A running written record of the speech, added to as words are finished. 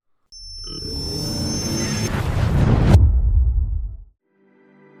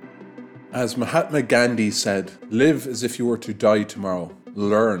As Mahatma Gandhi said, live as if you were to die tomorrow.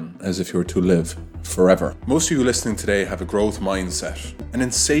 Learn as if you were to live forever. Most of you listening today have a growth mindset, an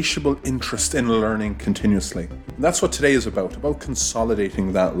insatiable interest in learning continuously. And that's what today is about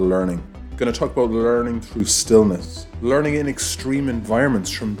consolidating that learning. I'm going to talk about learning through stillness, learning in extreme environments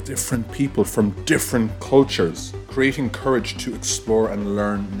from different people, from different cultures, creating courage to explore and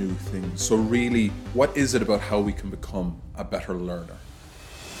learn new things. So really, what is it about how we can become a better learner?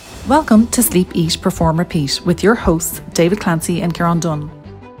 Welcome to Sleep, Eat, Perform, Repeat with your hosts, David Clancy and Kieran Dunn.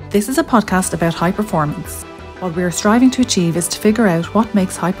 This is a podcast about high performance. What we are striving to achieve is to figure out what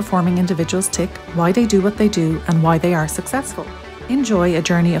makes high-performing individuals tick, why they do what they do, and why they are successful. Enjoy a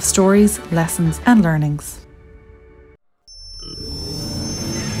journey of stories, lessons, and learnings.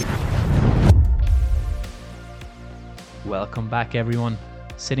 Welcome back, everyone.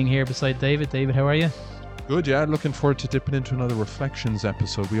 Sitting here beside David. David, how are you? Good, yeah. Looking forward to dipping into another Reflections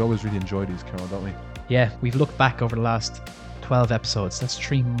episode. We always really enjoy these, Carol, don't we? Yeah, we've looked back over the last 12 episodes. That's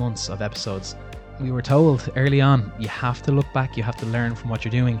 3 months of episodes. We were told early on, you have to look back, you have to learn from what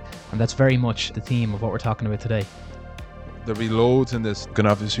you're doing. And that's very much the theme of what we're talking about today. There'll be loads in this. We're going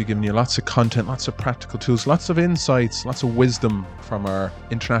to obviously be giving you lots of content, lots of practical tools, lots of insights, lots of wisdom from our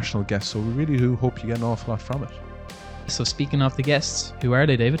international guests. So we really do hope you get an awful lot from it. So speaking of the guests, who are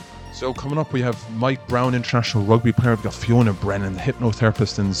they, David? So coming up, we have Mike Brown, international rugby player. We've got Fiona Brennan, the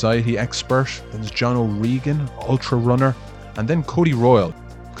hypnotherapist and anxiety expert. Then there's John O'Regan, ultra runner. And then Cody Royal,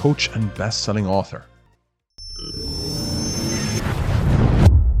 coach and best-selling author.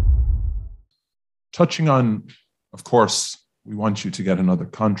 Touching on, of course, we want you to get another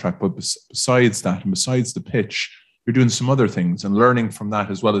contract, but besides that, and besides the pitch, you're doing some other things and learning from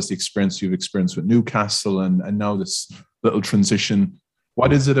that, as well as the experience you've experienced with Newcastle and now this little transition.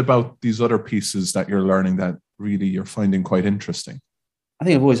 What is it about these other pieces that you're learning that really you're finding quite interesting? I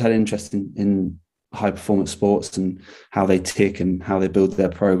think I've always had an interest in high performance sports and how they tick and how they build their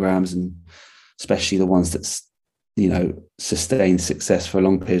programs, and especially the ones that, sustain success for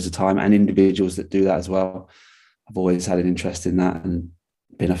long periods of time, and individuals that do that as well. I've always had an interest in that and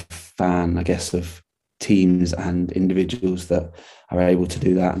been a fan, I guess, of teams and individuals that are able to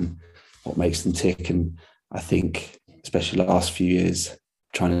do that and what makes them tick. And I think, especially the last few years,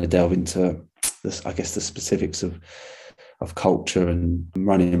 trying to delve into this, I guess, the specifics of culture and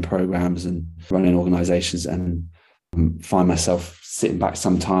running programs and running organizations, and find myself sitting back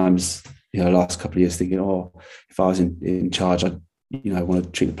sometimes, last couple of years thinking, if I was in charge, I want to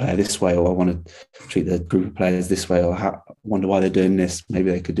treat the player this way, or I want to treat the group of players this way, or I wonder why they're doing this.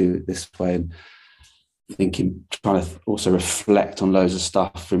 Maybe they could do it this way. And trying to also reflect on loads of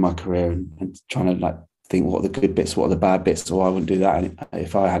stuff through my career and trying to think what are the good bits, what are the bad bits, or I wouldn't do that. And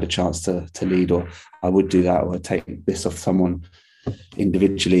if I had a chance to lead, or I would do that, or I'd take this off someone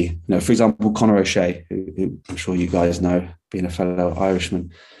individually. For example, Conor O'Shea, who I'm sure you guys know, being a fellow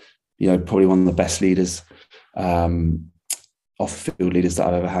Irishman, probably one of the best leaders, off-field leaders that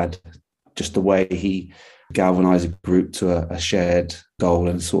I've ever had. Just the way he galvanised a group to a shared goal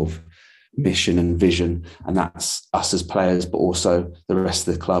and sort of mission and vision, and that's us as players, but also the rest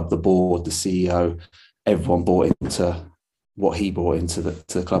of the club, the board, the CEO. Everyone bought into what he brought into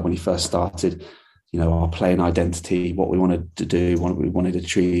the club when he first started. Our playing identity, what we wanted to do, what we wanted to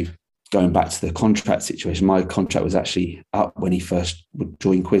achieve. Going back to the contract situation, my contract was actually up when he first would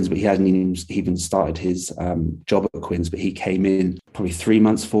join Quins, but he hadn't even started his job at Quins. But he came in probably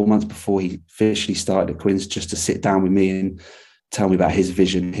 4 months before he officially started at Quins, just to sit down with me and tell me about his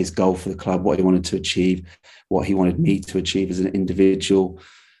vision, his goal for the club, what he wanted to achieve, what he wanted me to achieve as an individual.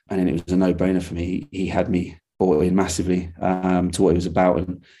 And then it was a no-brainer for me. He had me bought in massively to what it was about,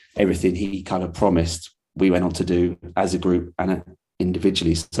 and everything he kind of promised, we went on to do as a group and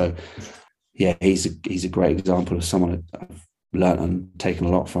individually. So, yeah, he's a great example of someone I've learned and taken a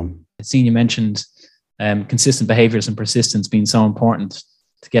lot from. I've seen you mentioned consistent behaviours and persistence being so important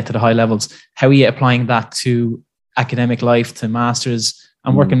to get to the high levels. How are you applying that to academic life, to masters,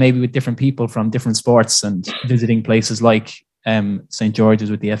 and working maybe with different people from different sports and visiting places like St.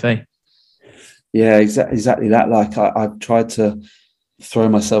 George's with the FA? Yeah, exactly that. I've tried to throw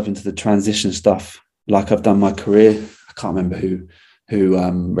myself into the transition stuff like I've done my career. I can't remember who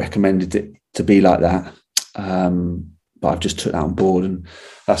recommended it to be like that, but I've just took that on board, and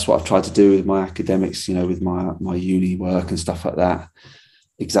that's what I've tried to do with my academics, with my uni work and stuff like that.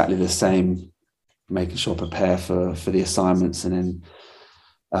 Exactly the same, making sure I prepare for the assignments, and then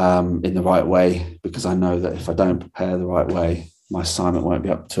in the right way, because I know that if I don't prepare the right way, my assignment won't be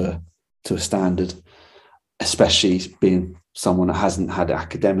up to a standard, especially being someone that hasn't had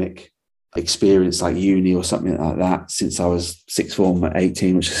academic experience like uni or something like that since I was sixth form at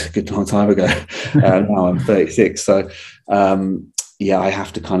 18, which is a good long time ago. Now I'm 36. So I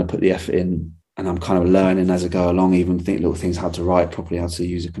have to kind of put the effort in, and I'm kind of learning as I go along, even think little things, how to write properly, how to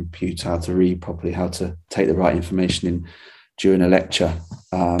use a computer, how to read properly, how to take the right information in during a lecture.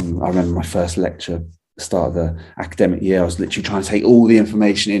 I remember my first lecture, the start of the academic year, I was literally trying to take all the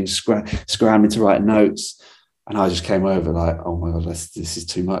information in, scrambling to write notes. And I just came over like, oh my God, this is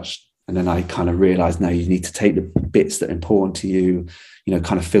too much. And then I kind of realized, no, you need to take the bits that are important to you,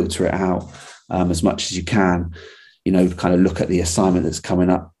 kind of filter it out as much as you can, kind of look at the assignment that's coming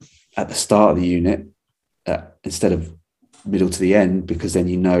up at the start of the unit instead of middle to the end, because then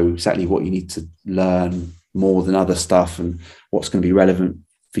you know exactly what you need to learn more than other stuff and what's going to be relevant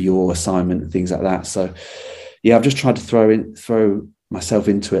for your assignment and things like that. So yeah, I've just tried to throw myself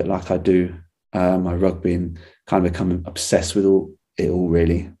into it like I do my rugby, and kind of become obsessed with it all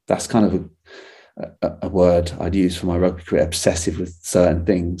really. That's kind of a word I'd use for my rugby career, obsessive with certain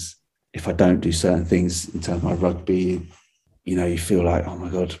things. If I don't do certain things in terms of my rugby, you feel like, oh my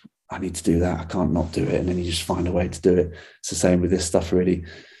God, I need to do that. I can't not do it. And then you just find a way to do it. It's the same with this stuff really.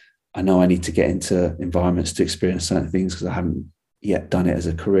 I know I need to get into environments to experience certain things because I haven't yet done it as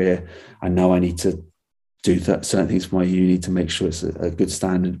a career. I know I need to do certain things for my uni to make sure it's a good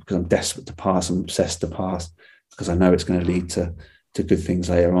standard, because I'm desperate to pass. I'm obsessed to pass because I know it's going to lead to good things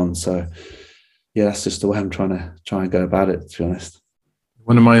later on. So yeah, that's just the way I'm trying to go about it, to be honest.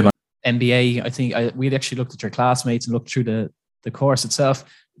 One of my MBA, I think we'd actually looked at your classmates and looked through the course itself.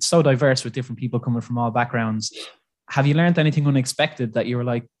 It's so diverse with different people coming from all backgrounds. Have you learned anything unexpected that you were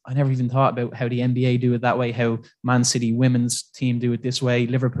like, I never even thought about how the NBA do it that way, how Man City women's team do it this way,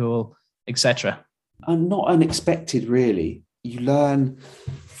 Liverpool, etc.? Not unexpected, really. You learn,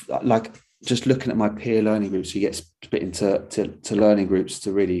 like just looking at my peer learning groups, you get split into learning groups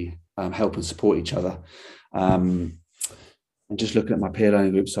to really help and support each other. And just looking at my peer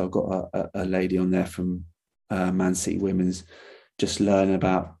learning groups, so I've got a lady on there from Man City women's, just learning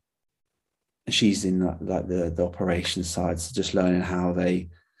about, she's in the operations side, so just learning how they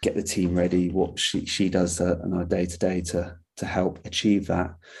get the team ready, what she does on our day-to-day to help achieve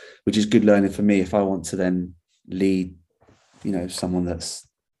that, which is good learning for me if I want to then lead, someone that's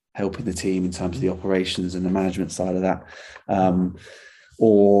helping the team in terms of the operations and the management side of that.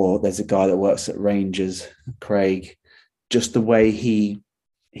 Or there's a guy that works at Rangers, Craig, just the way he's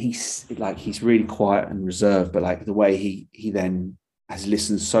really quiet and reserved, but like the way he then has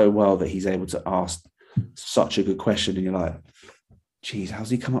listened so well that he's able to ask such a good question, and you're like, geez, how's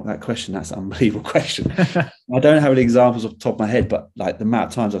he come up with that question? That's an unbelievable question. I don't have any examples off the top of my head, but like the amount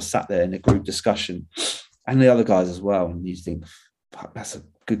of times I've sat there in a group discussion, and the other guys as well, and you think, fuck, that's a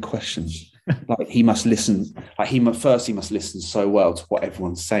good question. Like he must listen, he must listen so well to what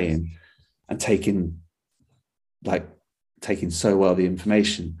everyone's saying and taking so well the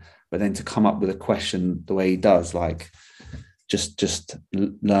information, but then to come up with a question the way he does, like just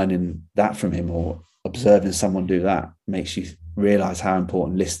learning that from him or observing someone do that makes you realize how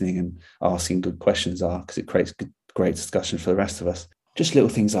important listening and asking good questions are, because it creates great discussion for the rest of us. Just little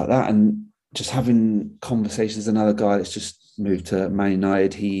things like that, and just having conversations. Another guy that's just moved to Man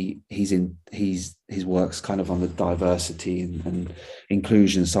United, his work's kind of on the diversity and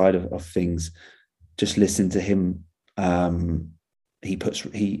inclusion side of things. Just listen to him. He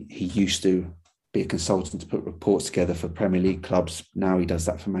used to be a consultant to put reports together for Premier League clubs. Now he does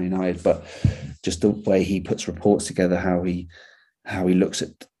that for Man United, but just the way he puts reports together, how he looks at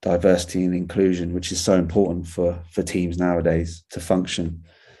diversity and inclusion, which is so important for teams nowadays to function.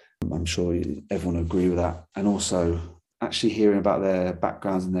 I'm sure everyone will agree with that. And also actually hearing about their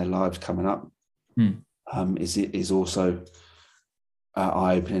backgrounds and their lives coming up is also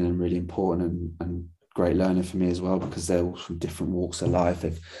eye-opening and really important and great learning for me as well, because they're all from different walks of life.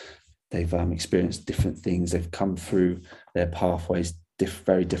 They've experienced different things. They've come through their pathways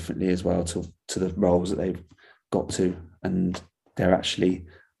very differently as well to the roles that they've got to, and they're actually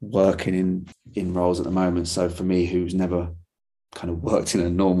working in roles at the moment. So for me, who's never kind of worked in a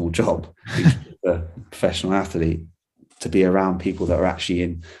normal job, a professional athlete, to be around people that are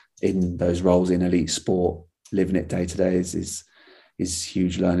actually in those roles in elite sport, living it day to day is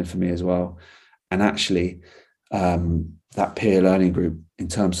huge learning for me as well. And actually, that peer learning group, in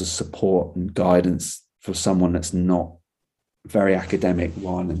terms of support and guidance for someone that's not very academic,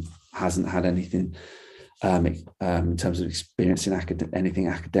 and hasn't had anything in terms of experiencing anything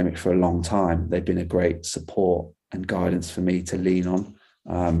academic for a long time, they've been a great support and guidance for me to lean on,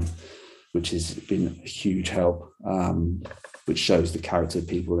 which has been a huge help, which shows the character of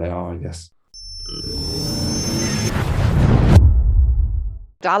people they are, I guess.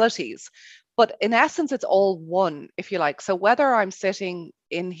 modalities. But in essence, it's all one, if you like. So whether I'm sitting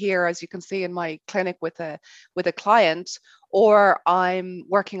in here, as you can see in my clinic with a client, or I'm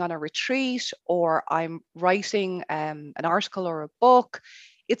working on a retreat, or I'm writing an article or a book,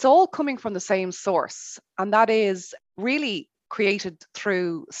 it's all coming from the same source. And that is really created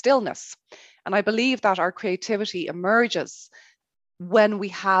through stillness. And I believe that our creativity emerges when we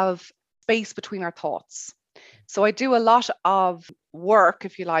have space between our thoughts. So I do a lot of work,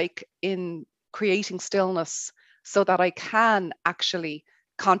 if you like, in creating stillness so that I can actually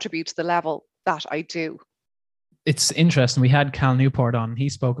contribute to the level that I do. It's interesting. We had Cal Newport on. He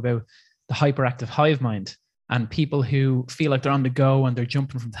spoke about the hyperactive hive mind and people who feel like they're on the go and they're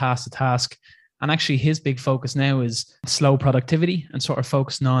jumping from task to task. And actually his big focus now is slow productivity and sort of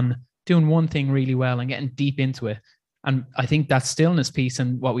focusing on doing one thing really well and getting deep into it. And I think that stillness piece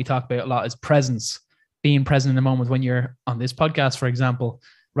and what we talk about a lot is presence, being present in the moment when you're on this podcast, for example,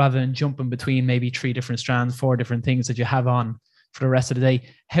 rather than jumping between maybe 3 different strands, 4 different things that you have on for the rest of the day.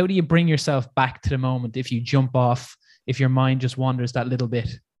 How do you bring yourself back to the moment if you jump off, if your mind just wanders that little bit?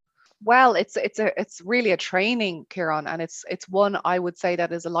 Well, it's really a training, Kieran, and it's one I would say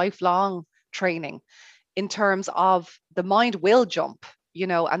that is a lifelong training in terms of the mind will jump,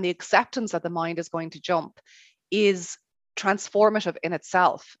 and the acceptance that the mind is going to jump is transformative in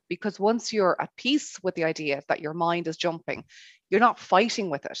itself, because once you're at peace with the idea that your mind is jumping, you're not fighting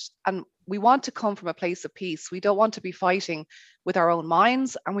with it. And we want to come from a place of peace. We don't want to be fighting with our own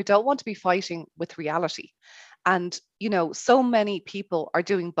minds, and we don't want to be fighting with reality. And, so many people are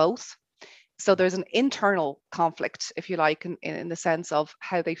doing both. So there's an internal conflict, if you like, in the sense of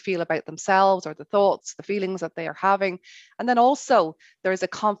how they feel about themselves or the thoughts, the feelings that they are having. And then also there's a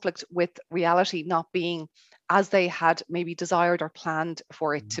conflict with reality not being as they had maybe desired or planned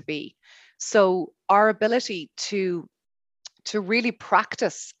for it to be. So our ability to really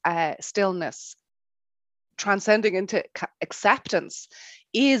practice stillness, transcending into acceptance,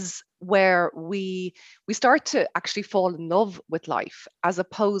 is where we start to actually fall in love with life as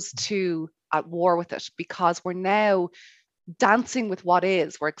opposed to at war with it, because we're now dancing with what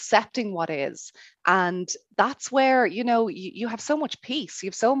is, we're accepting what is. And that's where, you have so much peace, you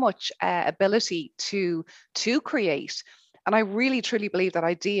have so much ability to create. And I really truly believe that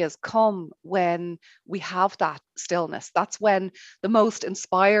ideas come when we have that stillness. That's when the most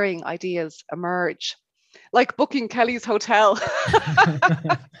inspiring ideas emerge, like booking Kelly's hotel.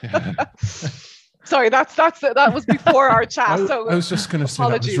 Sorry, that was before our chat. I was just going to say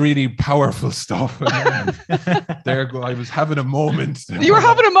that was really powerful stuff. And I was having a moment. You were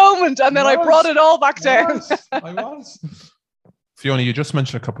having a moment, and then I brought it all back down. I was. Fiona, you just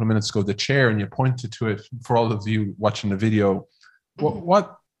mentioned a couple of minutes ago the chair, and you pointed to it for all of you watching the video.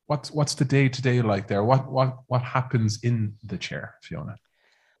 What's the day-to-day like there? What happens in the chair, Fiona?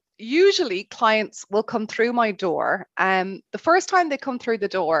 Usually clients will come through my door. The first time they come through the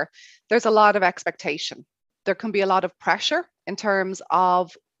door, there's a lot of expectation. There can be a lot of pressure in terms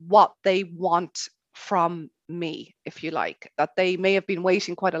of what they want from me, if you like, that they may have been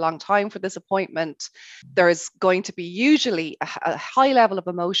waiting quite a long time for this appointment. There is going to be usually a high level of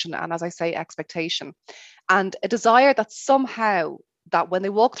emotion and, as I say, expectation, and a desire that somehow that when they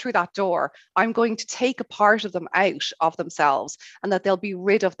walk through that door, I'm going to take a part of them out of themselves, and that they'll be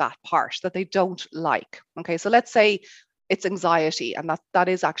rid of that part that they don't like. Okay, so let's say it's anxiety, and that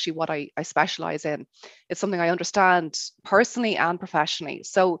is actually what I specialize in. It's something I understand personally and professionally.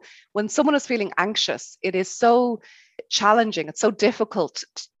 So when someone is feeling anxious, it is so challenging, it's so difficult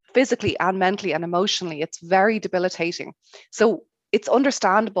physically and mentally and emotionally. It's very debilitating. So it's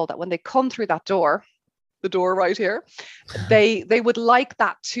understandable that when they come through that door, the door right here, they would like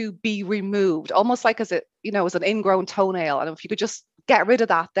that to be removed, almost like as an ingrown toenail. And if you could just get rid of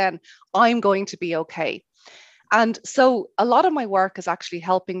that, then I'm going to be okay. And so a lot of my work is actually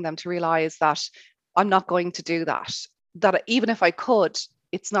helping them to realize that I'm not going to do that, that even if I could,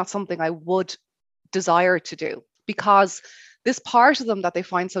 it's not something I would desire to do, because this part of them that they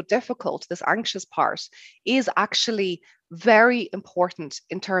find so difficult, this anxious part, is actually very important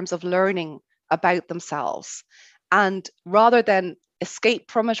in terms of learning about themselves. And rather than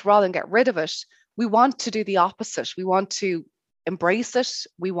escape from it, rather than get rid of it, we want to do the opposite. We want to embrace it.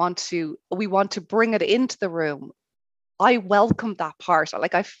 We want to bring it into the room. I welcome that part.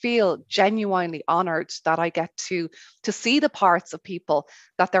 Like, I feel genuinely honored that I get to see the parts of people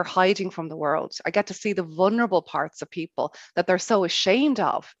that they're hiding from the world. I get to see the vulnerable parts of people that they're so ashamed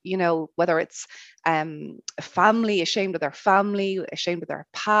of, whether it's family, ashamed of their family, ashamed of their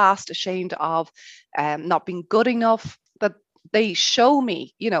past, ashamed of not being good enough, that they show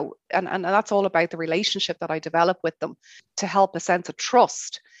me, and that's all about the relationship that I develop with them to help a sense of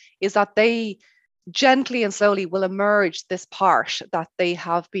trust, is that they gently and slowly will emerge this part that they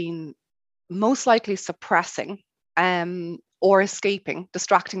have been most likely suppressing, or escaping,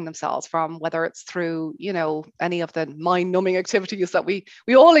 distracting themselves from, whether it's through, any of the mind-numbing activities that we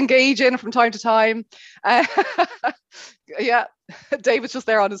all engage in from time to time. Yeah, David's just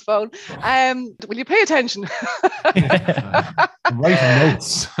there on his phone. Will you pay attention? I'm writing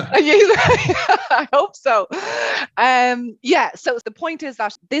notes. I hope so. So the point is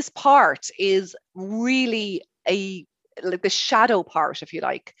that this part is really like the shadow part, if you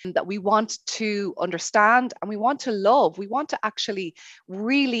like, that we want to understand and we want to love. We want to actually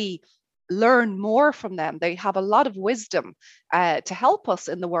really learn more from them. They have a lot of wisdom to help us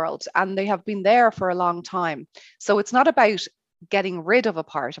in the world, and they have been there for a long time. So it's not about getting rid of a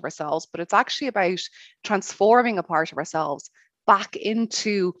part of ourselves, but it's actually about transforming a part of ourselves back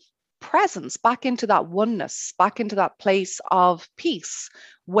into presence, back into that oneness, back into that place of peace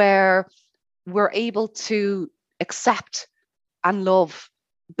where we're able to accept and love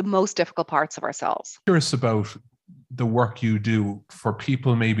the most difficult parts of ourselves. Curious about the work you do for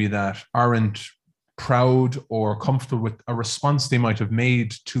people maybe that aren't proud or comfortable with a response they might have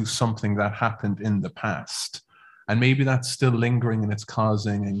made to something that happened in the past. And maybe that's still lingering and it's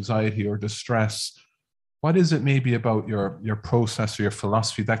causing anxiety or distress. What is it maybe about your process or your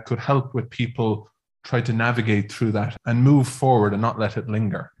philosophy that could help with people try to navigate through that and move forward and not let it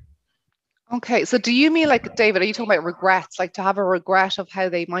linger? Okay, so do you mean, like, David, are you talking about regrets, like to have a regret of how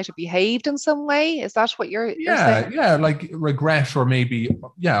they might have behaved in some way? Is that what you're saying? Yeah, like regret, or maybe,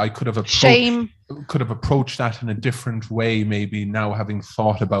 I could have approached shame. Could have approached that in a different way, maybe now having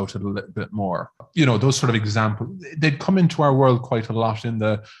thought about it a little bit more. Those sort of examples, they'd come into our world quite a lot in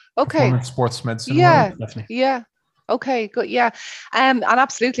the performance sports medicine world, definitely. Yeah. Okay, good. Yeah. And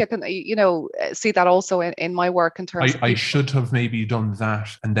absolutely, I can, see that also in my work in terms of I should have maybe done that,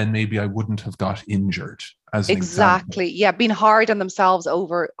 and then maybe I wouldn't have got injured. As exactly. Yeah. Being hard on themselves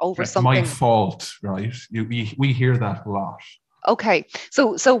over something. My fault, right? We hear that a lot. Okay.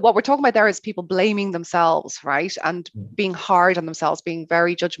 So what we're talking about there is people blaming themselves, right? And being hard on themselves, being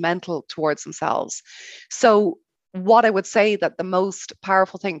very judgmental towards themselves. So what I would say that the most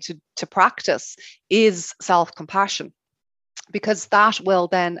powerful thing to practice is self-compassion, because that will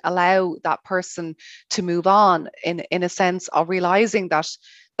then allow that person to move on in a sense of realizing that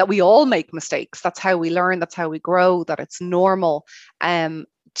we all make mistakes. That's how we learn. That's how we grow. That it's normal.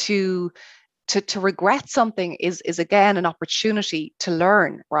 To regret something is again an opportunity to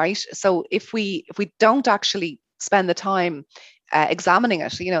learn, right? So if we don't actually spend the time examining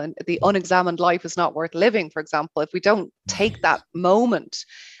it, the unexamined life is not worth living, for example. If we don't take that moment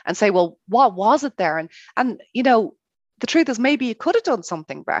and say, well, what was it there? And the truth is, maybe you could have done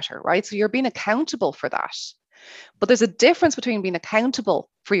something better, right? So you're being accountable for that. But there's a difference between being accountable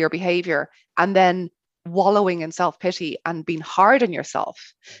for your behavior and then wallowing in self-pity and being hard on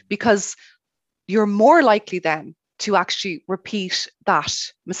yourself, because you're more likely then to actually repeat that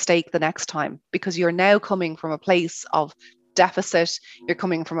mistake the next time, because you're now coming from a place of deficit, you're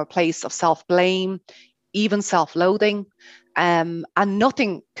coming from a place of self-blame, even self-loathing, and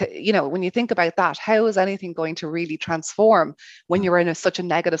nothing, when you think about that, how is anything going to really transform when you're in such a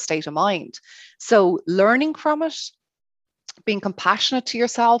negative state of mind? So learning from it, being compassionate to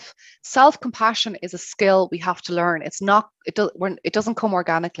yourself. Self-compassion is a skill we have to learn. It doesn't come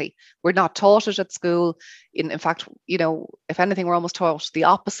organically. We're not taught it at school. In fact, if anything, we're almost taught the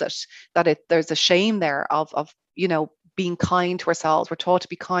opposite, that there's a shame there of being kind to ourselves. We're taught to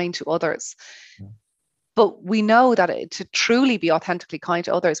be kind to others. Yeah. But we know that to truly be authentically kind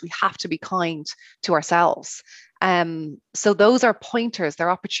to others, we have to be kind to ourselves. So those are pointers, they're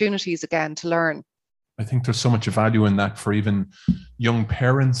opportunities again to learn. I think there's so much value in that for even young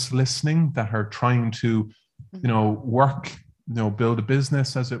parents listening that are trying to, work, build a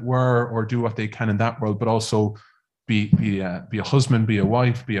business, as it were, or do what they can in that world, but also be a husband, be a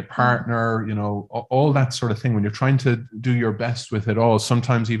wife, be a partner, all that sort of thing. When you're trying to do your best with it all,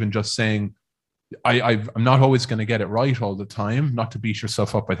 sometimes even just saying, I'm not always going to get it right all the time, not to beat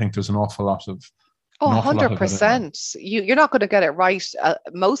yourself up. I think there's an awful lot of 100%. You're not going to get it right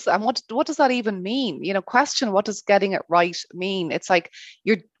most. And what does that even mean? Question, what does getting it right mean? It's like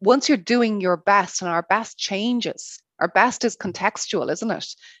once you're doing your best, and our best changes. Our best is contextual, isn't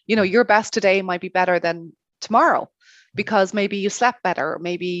it? Your best today might be better than tomorrow, because maybe you slept better,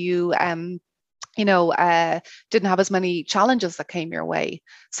 maybe you didn't have as many challenges that came your way.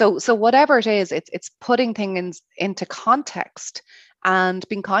 So whatever it is, it's putting things into context and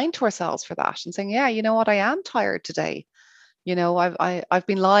being kind to ourselves for that, and saying, yeah, you know what, I am tired today. You know, I've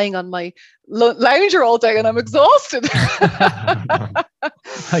been lying on my lounger all day and I'm exhausted.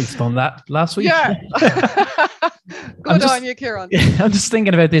 I've done that last week. Yeah. Good on you, Kieran. I'm just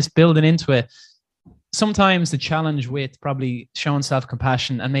thinking about this building into it. Sometimes the challenge with probably showing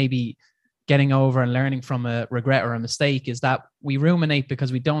self-compassion and maybe getting over and learning from a regret or a mistake is that we ruminate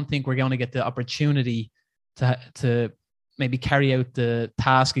because we don't think we're going to get the opportunity to maybe carry out the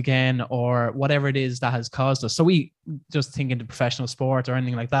task again or whatever it is that has caused us. So we just think into professional sport or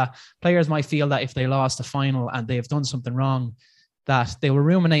anything like that. Players might feel that if they lost a final and they've done something wrong, that they will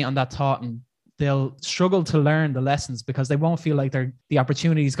ruminate on that thought and they'll struggle to learn the lessons because they won't feel like the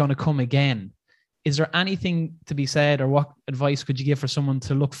opportunity is going to come again. Is there anything to be said, or what advice could you give for someone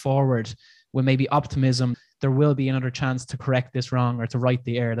to look forward with maybe optimism? There will be another chance to correct this wrong or to right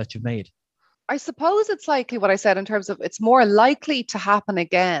the error that you've made. I suppose it's likely what I said in terms of it's more likely to happen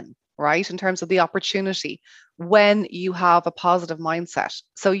again, right? In terms of the opportunity when you have a positive mindset.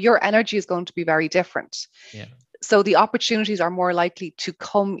 So your energy is going to be very different. Yeah. So the opportunities are more likely to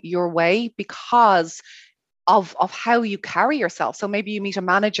come your way because of how you carry yourself. So maybe you meet a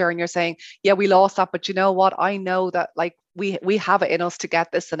manager and you're saying, yeah, we lost that, but you know what? I know that like we have it in us to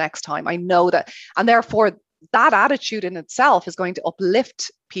get this the next time. I know that. And therefore, that attitude in itself is going to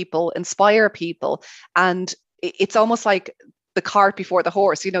uplift people, inspire people. And it's almost like the cart before the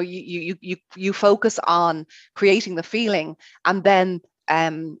horse. You know, you focus on creating the feeling, and then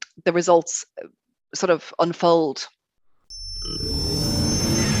the results sort of unfold.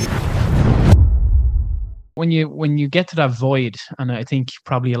 When you get to that void, and I think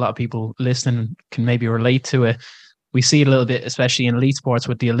probably a lot of people listening can maybe relate to it, we see it a little bit, especially in elite sports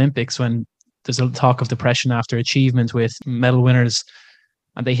with the Olympics, when there's a talk of depression after achievement with medal winners,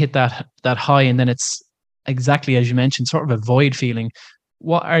 and they hit that high, and then it's exactly as you mentioned, sort of a void feeling.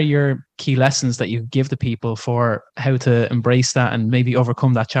 What are your key lessons that you give to people for how to embrace that and maybe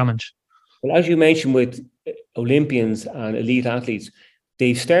overcome that challenge? Well, as you mentioned with Olympians and elite athletes,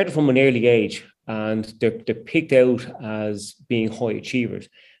 they've started from an early age and they're picked out as being high achievers.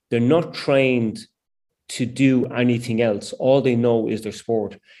 They're not trained to do anything else. All they know is their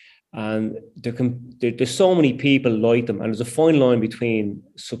sport. And there's so many people like them, and there's a fine line between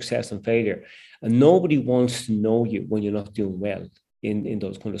success and failure. And nobody wants to know you when you're not doing well in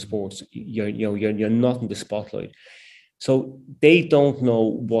those kind of sports. You're not in the spotlight. So they don't know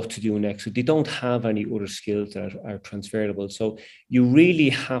what to do next. So they don't have any other skills that are transferable. So you really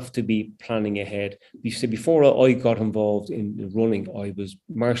have to be planning ahead. Before I got involved in running, I was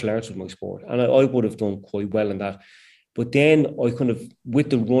martial arts was my sport, and I would have done quite well in that. But then I kind of, with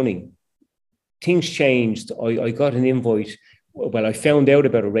the running, things changed. I got an invite. Well, I found out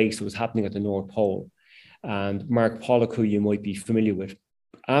about a race that was happening at the North Pole, and Mark Pollock, who you might be familiar with.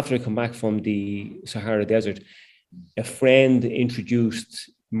 After I come back from the Sahara Desert, a friend introduced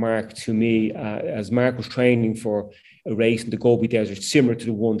Mark to me as Mark was training for a race in the Gobi Desert, similar to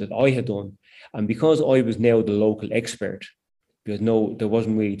the one that I had done. And because I was now the local expert, because there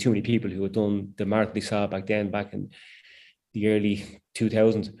wasn't really too many people who had done the Marathon des Sables back in the early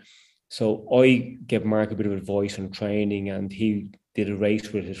 2000s. So I gave Mark a bit of advice on training, and he did a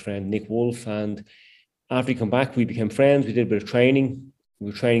race with his friend Nick Wolf. And after he came back, we became friends. We did a bit of training. We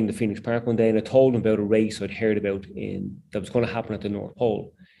were training in the Phoenix Park one day, and I told him about a race I'd heard about that was going to happen at the North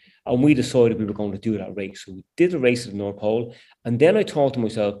Pole. And we decided we were going to do that race. So we did the race at the North Pole. And then I thought to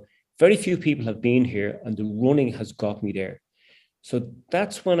myself, very few people have been here, and the running has got me there. So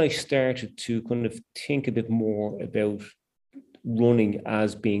that's when I started to kind of think a bit more about running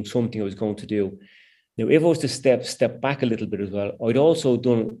as being something I was going to do. Now, if I was to step back a little bit as well, I'd also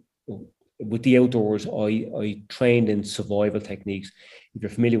done, with the outdoors, I trained in survival techniques. If you're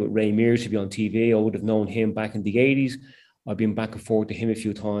familiar with Ray Mears, if you're on TV, I would have known him back in the 80s. I've been back and forth to him a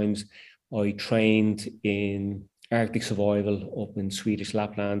few times. I trained in Arctic survival up in Swedish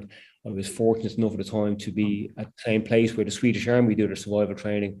Lapland. I was fortunate enough at the time to be at the same place where the Swedish Army do their survival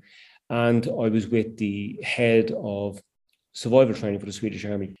training. And I was with the head of survival training for the Swedish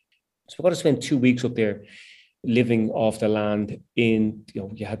Army. So I got to spend 2 weeks up there living off the land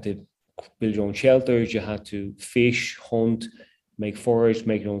you had to build your own shelters, you had to fish, hunt, make forage,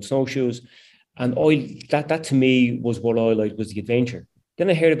 make your own snowshoes. And that to me was what I liked, was the adventure. Then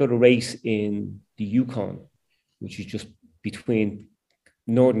I heard about a race in the Yukon, which is just between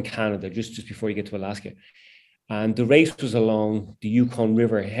northern Canada, just before you get to Alaska. And the race was along the Yukon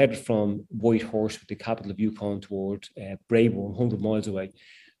River, headed from Whitehorse, the capital of Yukon, towards Braeburn, 100 miles away.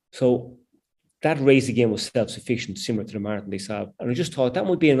 So that race again was self-sufficient, similar to the Marathon des Sables. And I just thought that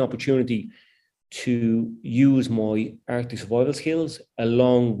might be an opportunity to use my Arctic survival skills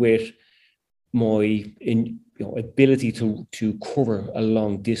along with my ability to cover a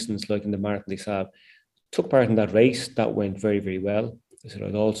long distance, like in the Marathon des Sables. Took part in that race. That went very, very well. I said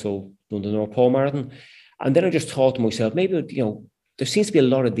I'd also done the North Pole Marathon. And then I just thought to myself, maybe, there seems to be a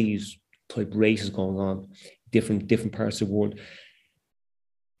lot of these type races going on, different parts of the world.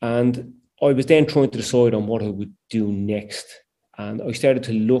 And I was then trying to decide on what I would do next. And I started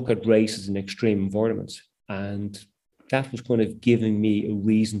to look at races in extreme environments. And that was kind of giving me a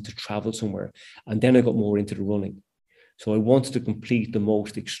reason to travel somewhere. And then I got more into the running. So I wanted to complete the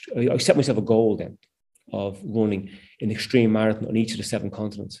most, I set myself a goal then of running an extreme marathon on each of the 7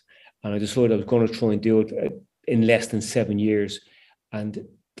 continents. And I decided I was going to try and do it in less than 7 years. And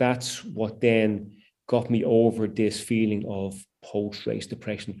that's what then got me over this feeling of post-race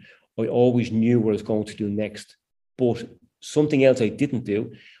depression. I always knew what I was going to do next. But something else I didn't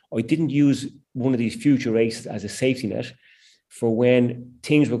do, I didn't use one of these future races as a safety net for when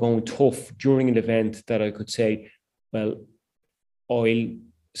things were going tough during an event, that I could say, well, I'll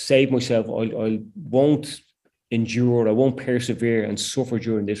save myself. I won't endure, I won't persevere and suffer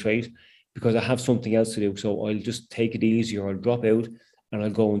during this race because I have something else to do. So I'll just take it easy, or I'll drop out and I'll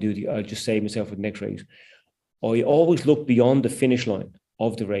go and I'll just save myself for the next race. I always looked beyond the finish line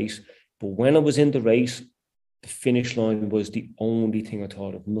of the race. But when I was in the race, the finish line was the only thing I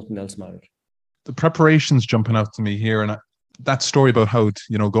thought of. Nothing else mattered. The preparation's jumping out to me here, and that story about how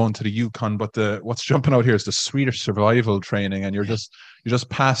going to the Yukon, but what's jumping out here is the Swedish survival training, and you're just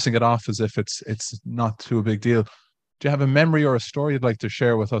passing it off as if it's not too a big deal. Do you have a memory or a story you'd like to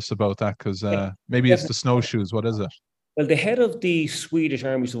share with us about that? Because maybe it's the snowshoes. What is it? Well, the head of the Swedish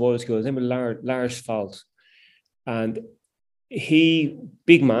Army Survival School, his name was Lars Falt, and he,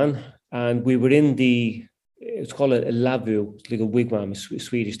 big man, and we were in it's called a lavu, it's like a wigwam, a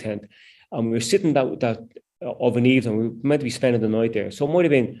Swedish tent. And we were sitting that of an evening, we were meant to be spending the night there. So it might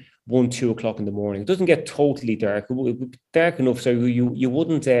have been 1-2 o'clock in the morning. It doesn't get totally dark. It would be dark enough so you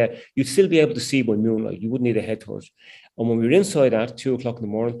wouldn't, you'd still be able to see by moonlight. You wouldn't need a headtorch. And when we were inside at 2 o'clock in the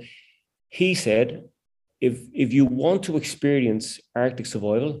morning, he said, if you want to experience Arctic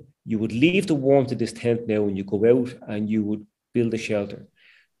survival, you would leave the warmth of this tent now and you go out and you would build a shelter.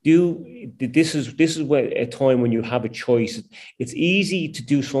 This is a time when you have a choice. It's easy to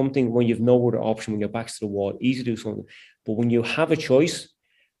do something when you've no other option, when your back's to the wall, easy to do something. But when you have a choice,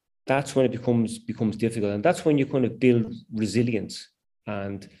 that's when it becomes difficult. And that's when you kind of build resilience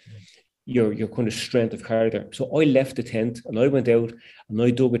and your kind of strength of character. So I left the tent and I went out and I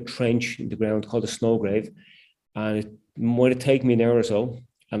dug a trench in the ground called a snow grave. And it might have taken me an hour or so.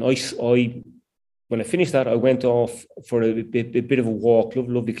 And when I finished that, I went off for a bit of a walk,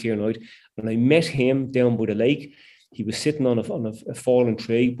 lovely clear night, and I met him down by the lake. He was sitting on a fallen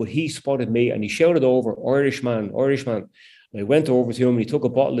tree, but he spotted me and he shouted over, Irishman. And I went over to him and he took a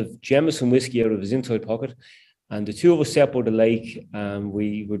bottle of Jameson whiskey out of his inside pocket. And the two of us sat by the lake and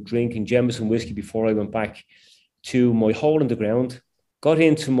we were drinking Jameson whiskey before I went back to my hole in the ground, got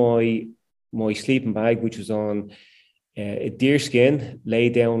into my sleeping bag, which was on a deer skin, lay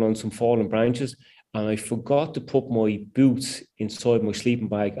down on some fallen branches. And I forgot to put my boots inside my sleeping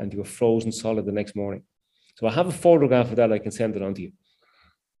bag and they were frozen solid the next morning. So I have a photograph of that. I can send it on to you.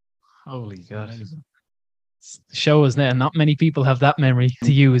 Holy God. The show is now, not many people have that memory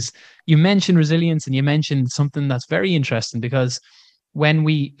to use. You mentioned resilience and you mentioned something that's very interesting, because when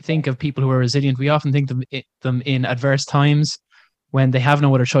we think of people who are resilient, we often think of them in adverse times when they have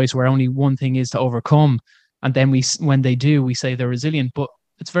no other choice, where only one thing is to overcome. And then when they do, we say they're resilient. But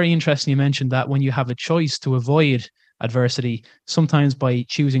it's very interesting you mentioned that when you have a choice to avoid adversity, sometimes by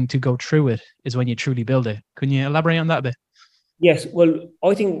choosing to go through it is when you truly build it. Can you elaborate on that a bit? Yes. Well,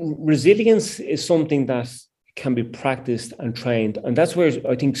 I think resilience is something that can be practiced and trained. And that's where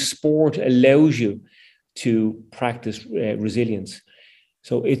I think sport allows you to practice resilience.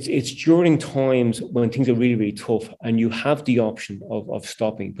 So it's during times when things are really, really tough and you have the option of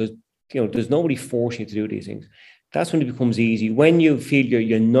stopping, because there's nobody forcing you to do these things. That's when it becomes easy. When you feel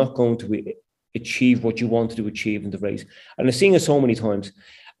you're not going to achieve what you wanted to achieve in the race. And I've seen it so many times.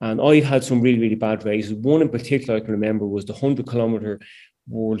 And I've had some really, really bad races. One in particular I can remember was the 100-kilometer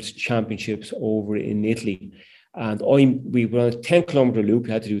World Championships over in Italy. And we were on a 10-kilometer loop.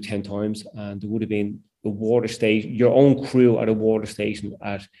 You had to do 10 times. And there would have been a water station, your own crew at a water station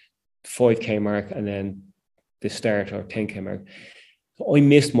at 5K mark and then the start or 10K mark. So I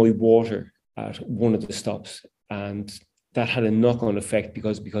missed my water at one of the stops. And that had a knock-on effect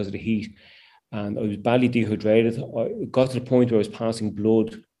because of the heat. And I was badly dehydrated. I got to the point where I was passing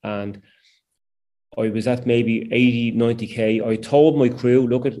blood and I was at maybe 80, 90K. I told my crew,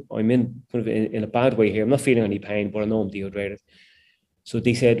 look, I'm in kind of in a bad way here. I'm not feeling any pain, but I know I'm dehydrated. So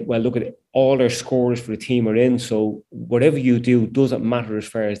they said, well, look at all their scores for the team are in. So whatever you do doesn't matter as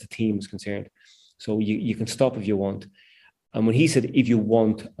far as the team is concerned. So you can stop if you want. And when he said, if you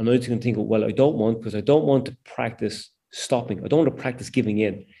want, and I was going to think, well, I don't want, because I don't want to practice stopping. I don't want to practice giving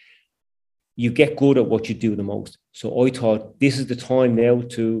in. You get good at what you do the most. So I thought this is the time now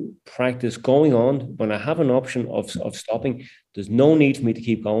to practice going on. When I have an option of stopping, there's no need for me to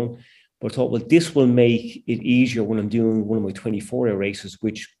keep going. But I thought, well, this will make it easier when I'm doing one of my 24-hour races,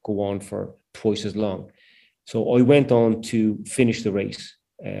 which go on for twice as long. So I went on to finish the race.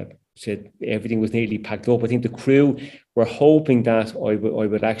 Said everything was nearly packed up. I think the crew were hoping that I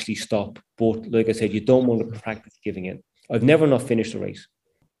would actually stop. But like I said, you don't want to practice giving in. I've never not finished a race.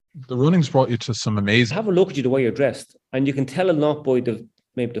 The running's brought you to some amazing... Have a look at you the way you're dressed. And you can tell a lot by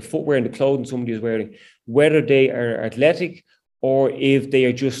maybe the footwear and the clothing somebody is wearing, whether they are athletic or if they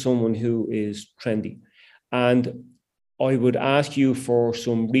are just someone who is trendy. And I would ask you for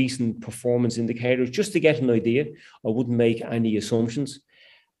some recent performance indicators just to get an idea. I wouldn't make any assumptions.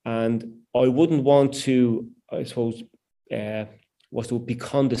 And I wouldn't want to, I suppose, be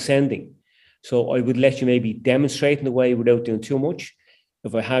condescending. So I would let you maybe demonstrate in a way without doing too much.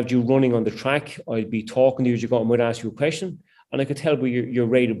 If I had you running on the track, I'd be talking to you as you go. I might ask you a question, and I could tell by your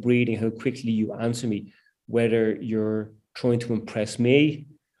rate of breathing how quickly you answer me, whether you're trying to impress me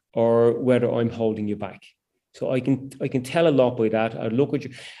or whether I'm holding you back. So I can tell a lot by that. I look at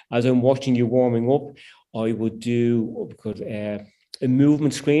you as I'm watching you warming up. I would do a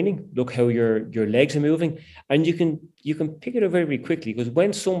movement screening. Look how your legs are moving, and you can pick it up very, very quickly, because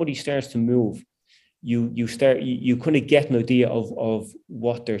when somebody starts to move, you kind of get an idea of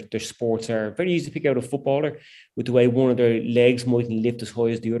what their sports are. Very easy to pick out a footballer with the way one of their legs mightn't lift as high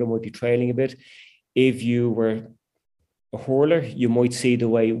as the other, might be trailing a bit. If you were a hurler, you might see the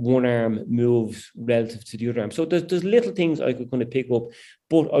way one arm moves relative to the other arm. So there's little things I could kind of pick up,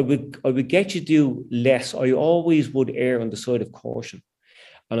 but I would get you to do less. I always would err on the side of caution.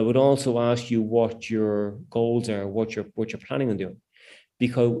 And I would also ask you what your goals are, what you're planning on doing,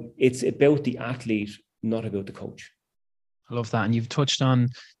 because it's about the athlete, not about the coach. I love that. And you've touched on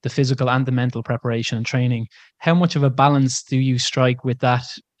the physical and the mental preparation and training. How much of a balance do you strike with that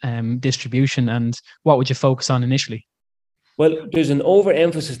distribution, and what would you focus on initially? Well, there's an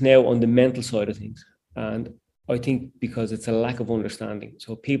overemphasis now on the mental side of things. And I think because it's a lack of understanding.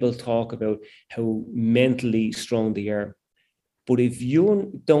 So people talk about how mentally strong they are. But if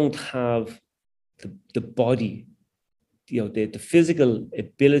you don't have the body, the physical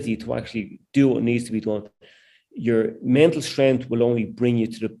ability to actually do what needs to be done, your mental strength will only bring you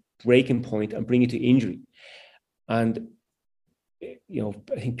to the breaking point and bring you to injury. And,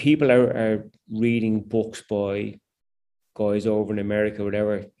 I think people are reading books by guys over in America,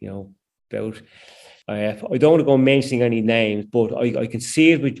 whatever, about... I don't want to go mentioning any names, but I can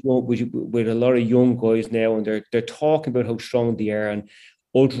see it with a lot of young guys now, and they're talking about how strong they are, and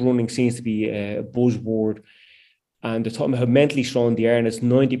ultra running seems to be a buzzword, and they're talking about how mentally strong they are, and it's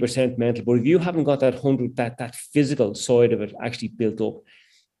 90% mental. But if you haven't got that physical side of it actually built up,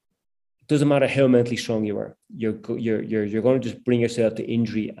 it doesn't matter how mentally strong you are, you're going to just bring yourself to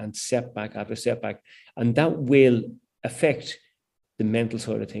injury and setback after setback, and that will affect the mental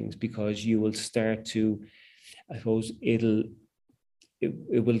side of things, because you will start to, I suppose, it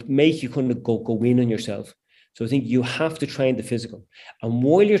will make you kind of go in on yourself. So I think you have to train the physical, and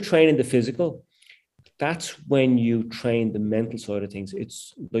while you're training the physical, that's when you train the mental side of things.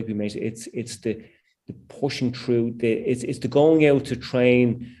 It's like we mentioned, it's the pushing through, it's the going out to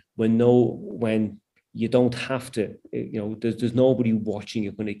train when you don't have to, there's nobody watching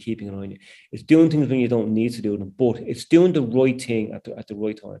you, kind of keeping an eye on you. It's doing things when you don't need to do them, but it's doing the right thing at the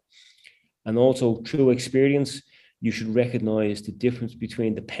right time. And also through experience, you should recognize the difference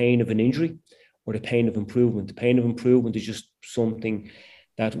between the pain of an injury or the pain of improvement. The pain of improvement is just something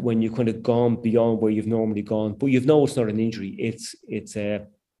that when you've kind of gone beyond where you've normally gone, but it's not an injury. It's a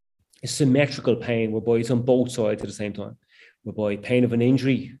symmetrical pain, whereby it's on both sides at the same time. Whereby pain of an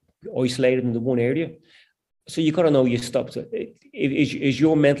injury, isolated in the one area. So you got to know you stopped. Is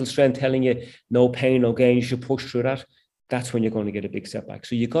your mental strength telling you no pain, no gain, you should push through that? That's when you're going to get a big setback.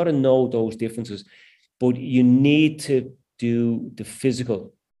 So you got to know those differences, but you need to do the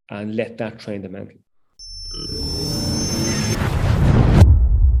physical and let that train the mental.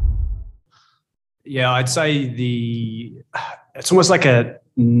 Yeah, I'd say it's almost like a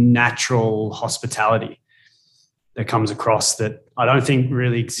natural hospitality that comes across that I don't think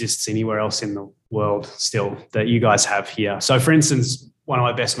really exists anywhere else in the world still, that you guys have here. So for instance, one of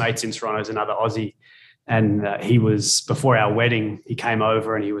my best mates in Toronto is another Aussie, and he was, before our wedding, he came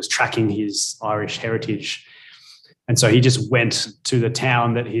over and he was tracking his Irish heritage. And so he just went to the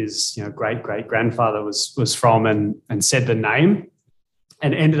town that his great grandfather was from and said the name,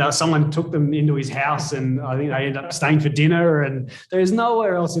 and ended up someone took them into his house, and I think they ended up staying for dinner. And there's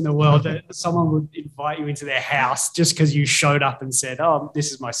nowhere else in the world that someone would invite you into their house just because you showed up and said, "Oh,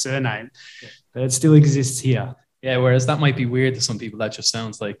 this is my surname." Yeah. But it still exists here. Yeah, whereas that might be weird to some people. That just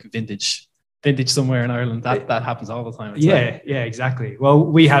sounds like vintage somewhere in Ireland. That happens all the time. Yeah, exactly. Well,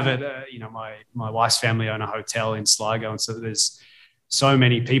 we have it. My wife's family own a hotel in Sligo, and so there's so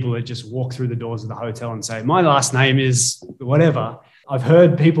many people that just walk through the doors of the hotel and say, "My last name is whatever." I've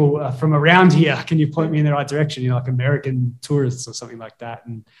heard people from around here, can you point me in the right direction? Like American tourists or something like that.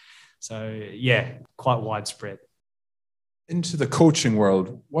 And so, yeah, quite widespread. Into the coaching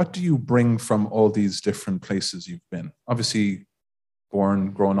world, what do you bring from all these different places you've been? Obviously,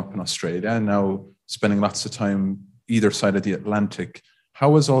 growing up in Australia, and now spending lots of time either side of the Atlantic.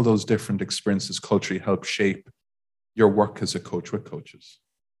 How has all those different experiences culturally helped shape your work as a coach with coaches?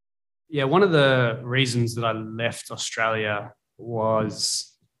 Yeah, one of the reasons that I left Australia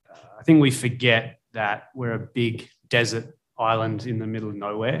was I think we forget that we're a big desert island in the middle of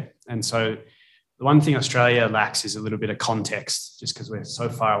nowhere. And so the one thing Australia lacks is a little bit of context, just because we're so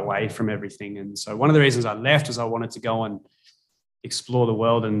far away from everything. And so one of the reasons I left was I wanted to go and explore the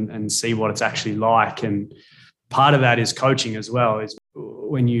world and see what it's actually like. And part of that is coaching as well, is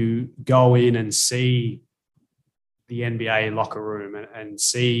when you go in and see the NBA locker room and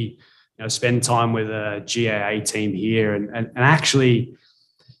see, spend time with a GAA team here and actually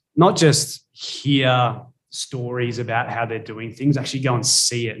not just hear stories about how they're doing things, actually go and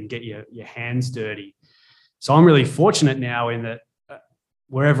see it and get your hands dirty. So I'm really fortunate now in that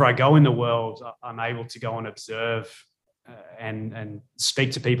wherever I go in the world, I'm able to go and observe and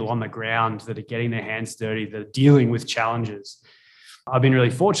speak to people on the ground that are getting their hands dirty, that are dealing with challenges. I've been really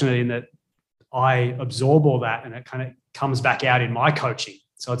fortunate in that I absorb all that and it kind of comes back out in my coaching.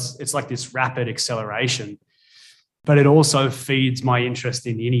 So it's like this rapid acceleration, but it also feeds my interest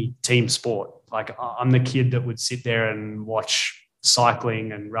in any team sport. Like I'm the kid that would sit there and watch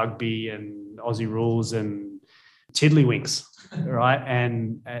cycling and rugby and Aussie rules and tiddlywinks, right?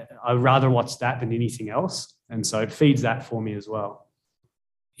 And I'd rather watch that than anything else. And so it feeds that for me as well.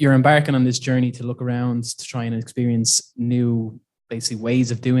 You're embarking on this journey to look around, to try and experience new, basically, ways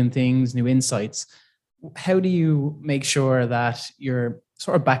of doing things, new insights. How do you make sure that you're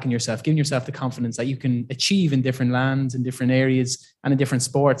sort of backing yourself, giving yourself the confidence that you can achieve in different lands, in different areas, and in different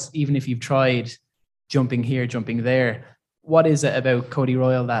sports, even if you've tried jumping here, jumping there? What is it about Cody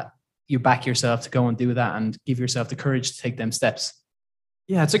Royal that you back yourself to go and do that and give yourself the courage to take them steps?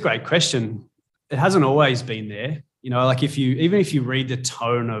 Yeah, it's a great question. It hasn't always been there. Like if you read the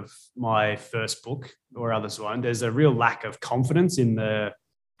tone of my first book or others one, there's a real lack of confidence in the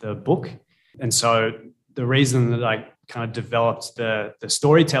book. And so the reason that I kind of developed the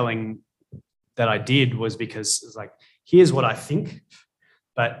storytelling that I did was because it's like, here's what I think,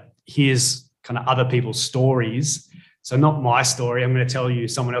 but here's kind of other people's stories. So not my story, I'm going to tell you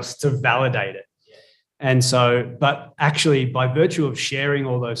someone else to validate it. And so, but actually by virtue of sharing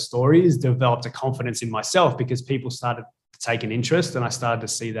all those stories, developed a confidence in myself because people started to take an interest and I started to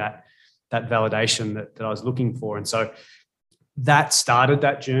see that validation that I was looking for. And so that started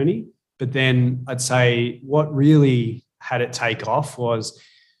that journey. But then I'd say what really had it take off was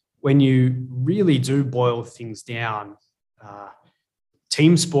when you really do boil things down,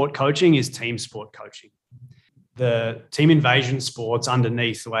 team sport coaching is team sport coaching. The team invasion sports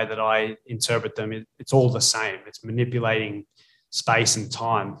underneath, the way that I interpret them, it's all the same. It's manipulating space and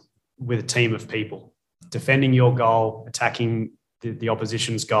time with a team of people, defending your goal, attacking the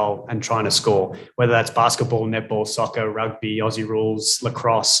opposition's goal and trying to score, whether that's basketball, netball, soccer, rugby, Aussie rules,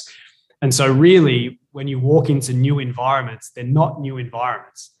 lacrosse. And so really, when you walk into new environments, they're not new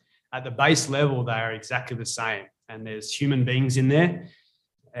environments. At the base level, they are exactly the same. And there's human beings in there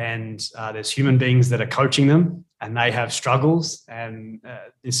and there's human beings that are coaching them and they have struggles. And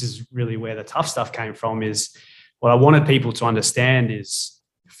this is really where the tough stuff came from, is what I wanted people to understand is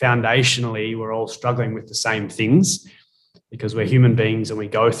foundationally, we're all struggling with the same things because we're human beings and we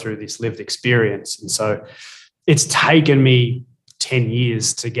go through this lived experience. And so it's taken me 10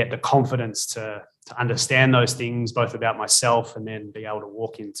 years to get the confidence to understand those things, both about myself and then be able to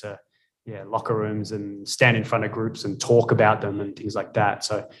walk into locker rooms and stand in front of groups and talk about them and things like that.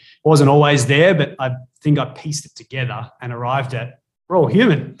 So it wasn't always there, but I think I pieced it together and arrived at, we're all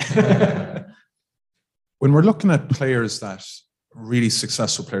human. When we're looking at players that really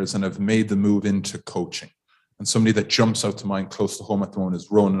successful players and have made the move into coaching, and somebody that jumps out to mind close to home at the moment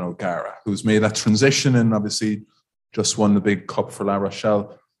is Ronan O'Gara, who's made that transition and obviously just won the big cup for La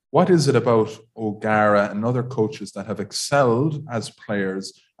Rochelle. What is it about O'Gara and other coaches that have excelled as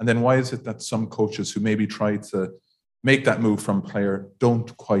players? And then why is it that some coaches who maybe try to make that move from player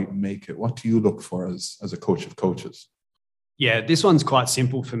don't quite make it? What do you look for as a coach of coaches? Yeah, this one's quite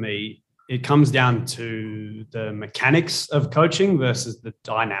simple for me. It comes down to the mechanics of coaching versus the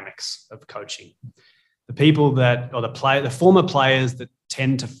dynamics of coaching. The people that, or the former players that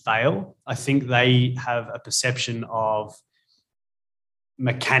tend to fail, I think they have a perception of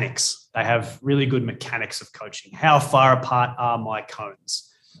mechanics. They have really good mechanics of coaching. How far apart are my cones?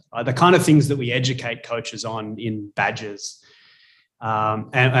 The kind of things that we educate coaches on in badges.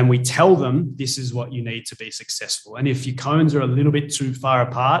 And we tell them this is what you need to be successful. And if your cones are a little bit too far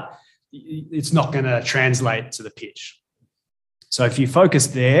apart, it's not going to translate to the pitch. So if you focus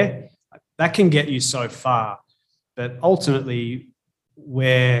there, that can get you so far. But ultimately,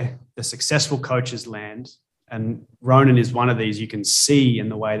 where the successful coaches land, and Ronan is one of these, you can see in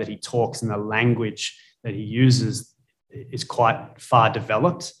the way that he talks and the language that he uses is quite far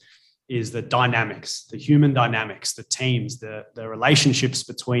developed, is the dynamics, the human dynamics, the teams, the relationships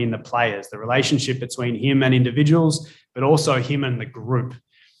between the players, the relationship between him and individuals, but also him and the group,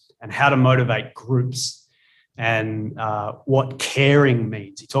 and how to motivate groups, and what caring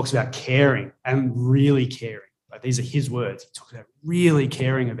means. He talks about caring and really caring. Like, these are his words. He talks about really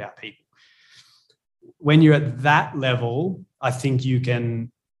caring about people. When you're at that level, I think you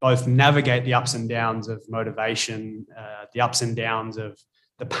can both navigate the ups and downs of motivation, the ups and downs of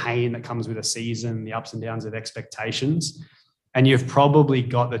the pain that comes with a season, the ups and downs of expectations. And you've probably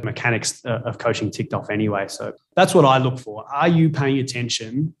got the mechanics of coaching ticked off anyway. So that's what I look for. Are you paying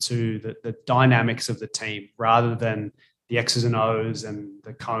attention to the dynamics of the team rather than the X's and O's and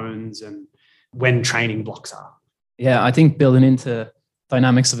the cones and when training blocks are? Yeah, I think building into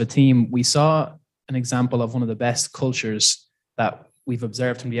dynamics of a team, we saw an example of one of the best cultures that we've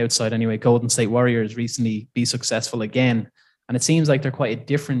observed from the outside anyway. Golden State Warriors recently be successful again. And it seems like they're quite a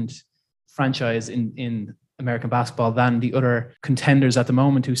different franchise in American basketball than the other contenders at the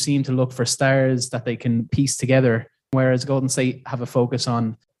moment, who seem to look for stars that they can piece together. Whereas Golden State have a focus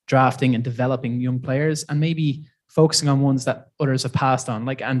on drafting and developing young players, and maybe focusing on ones that others have passed on,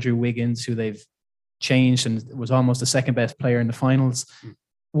 like Andrew Wiggins, who they've changed and was almost the second best player in the finals.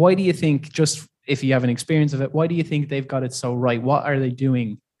 Why do you think, just if you have an experience of it, why do you think they've got it so right? What are they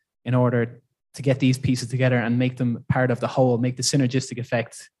doing in order to get these pieces together and make them part of the whole, make the synergistic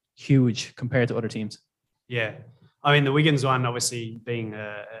effect huge compared to other teams? Yeah. I mean, the Wiggins one, obviously being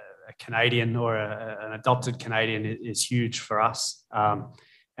a Canadian or an adopted Canadian, is huge for us.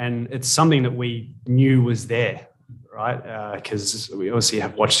 And it's something that we knew was there, right? Because we obviously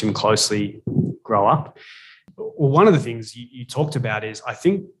have watched him closely grow up. Well, one of the things you talked about is, I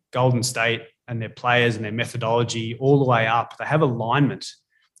think Golden State and their players and their methodology all the way up, they have alignment.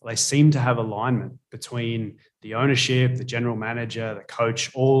 They seem to have alignment between the ownership, the general manager, the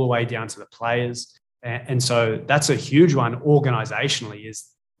coach, all the way down to the players. And so that's a huge one organizationally, is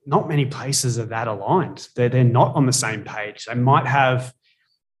not many places are that aligned. They're not on the same page. They might have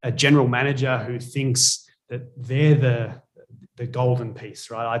a general manager who thinks that they're the golden piece,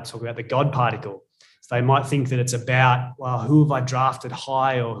 right? I talk about the God particle. So they might think that it's about, well, who have I drafted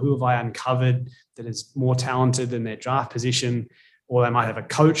high, or who have I uncovered that is more talented than their draft position? Or they might have a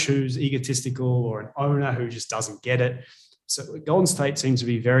coach who's egotistical, or an owner who just doesn't get it. So Golden State seems to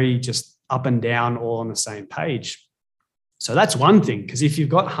be very just up and down, all on the same page. So that's one thing, because if you've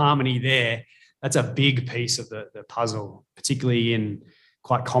got harmony there, that's a big piece of the puzzle, particularly in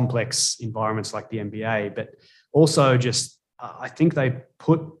quite complex environments like the NBA. But also just, I think they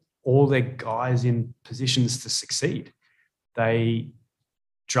put all their guys in positions to succeed. They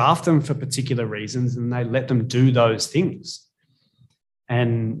draft them for particular reasons, and they let them do those things.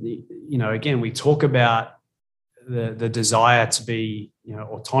 And, you know, again, we talk about the desire to be, you know,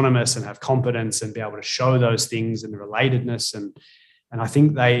 autonomous and have competence and be able to show those things and the relatedness. And I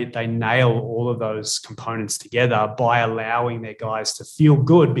think they nail all of those components together by allowing their guys to feel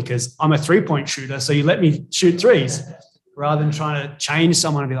good, because I'm a 3-point shooter, so you let me shoot threes, rather than trying to change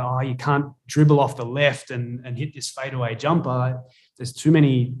someone and be like, oh, you can't dribble off the left and hit this fadeaway jumper. There's too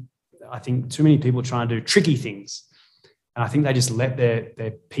many people trying to do tricky things. And I think they just let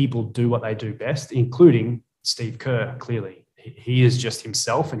their people do what they do best, including Steve Kerr. Clearly, he is just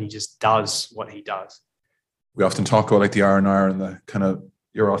himself, and he just does what he does. We often talk about like the R&R and the kind of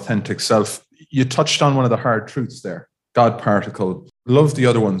your authentic self. You touched on one of the hard truths there. God particle. Love the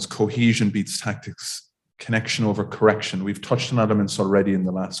other ones. Cohesion beats tactics. Connection over correction. We've touched on elements already in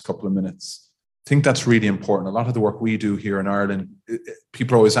the last couple of minutes. I think that's really important. A lot of the work we do here in Ireland,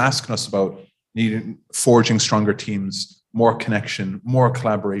 people are always asking us about forging stronger teams, more connection, more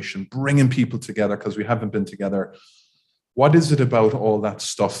collaboration, bringing people together because we haven't been together. What is it about all that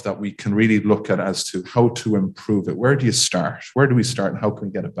stuff that we can really look at as to how to improve it? Where do you start? Where do we start and how can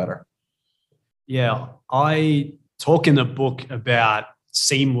we get it better? Yeah, I talk in the book about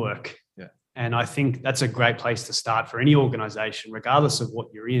teamwork. Yeah. And I think that's a great place to start for any organization, regardless of what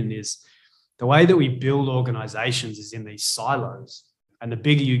you're in, is the way that we build organizations is in these silos. And the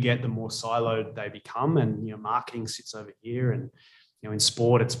bigger you get, the more siloed they become. And, marketing sits over here, and, in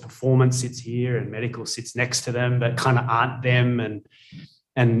sport, it's performance sits here and medical sits next to them, but kind of aren't them.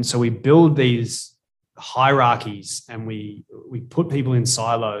 And so we build these hierarchies and we put people in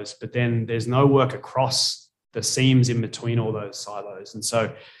silos, but then there's no work across the seams in between all those silos. And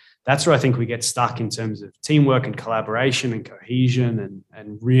so that's where I think we get stuck in terms of teamwork and collaboration and cohesion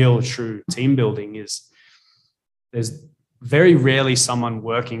and real true team building. Is there's very rarely someone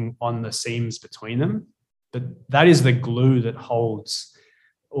working on the seams between them, but that is the glue that holds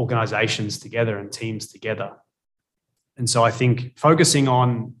organizations together and teams together. And so I think focusing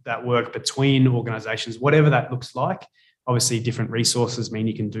on that work between organizations, whatever that looks like, obviously different resources mean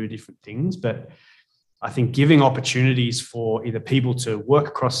you can do different things, but I think giving opportunities for either people to work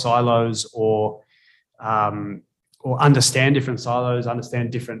across silos or understand different silos,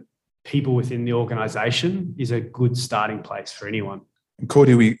 understand different people within the organization is a good starting place for anyone. And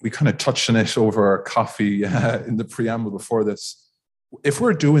Cody, we kind of touched on it over coffee in the preamble before this. If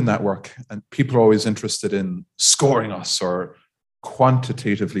we're doing that work and people are always interested in scoring us or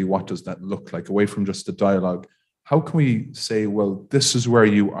quantitatively, what does that look like away from just the dialogue? How can we say, well, this is where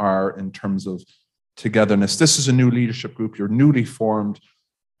you are in terms of togetherness. This is a new leadership group. You're newly formed,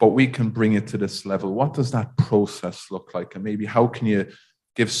 but we can bring it to this level. What does that process look like? And maybe how can you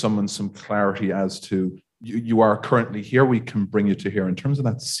give someone some clarity as to you are currently here, we can bring you to here in terms of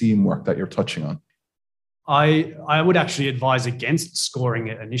that seam work that you're touching on? I would actually advise against scoring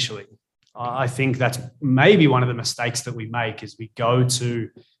it initially. I think that's maybe one of the mistakes that we make is we go to,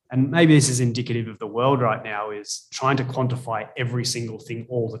 and maybe this is indicative of the world right now, is trying to quantify every single thing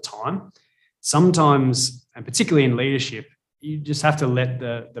all the time. Sometimes, and particularly in leadership, you just have to let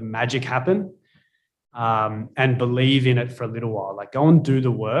the magic happen and believe in it for a little while. Like, go and do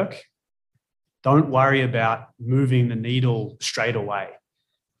the work. Don't worry about moving the needle straight away.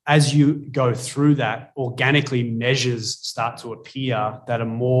 As you go through that, organically measures start to appear that are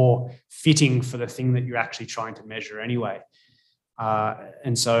more fitting for the thing that you're actually trying to measure anyway.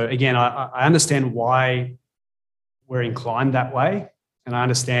 And so, again, I understand why we're inclined that way. And I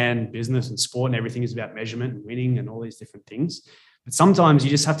understand business and sport and everything is about measurement and winning and all these different things. But sometimes you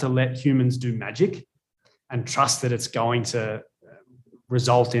just have to let humans do magic and trust that it's going to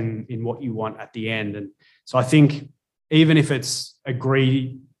result in what you want at the end. And so I think even if it's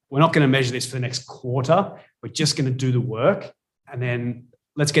agreed, we're not going to measure this for the next quarter, we're just going to do the work. And then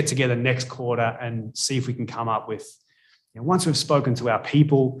let's get together next quarter and see if we can come up with, once we've spoken to our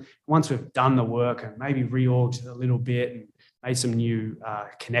people, once we've done the work and maybe reorged a little bit and made some new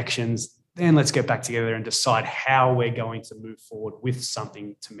connections, then let's get back together and decide how we're going to move forward with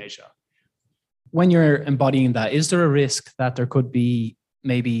something to measure. When you're embodying that, is there a risk that there could be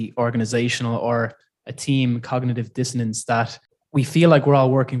maybe organizational or a team cognitive dissonance that we feel like we're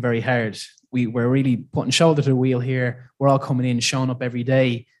all working very hard? We're really putting shoulder to the wheel here. We're all coming in, showing up every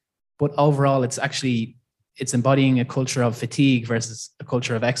day. But overall, it's embodying a culture of fatigue versus a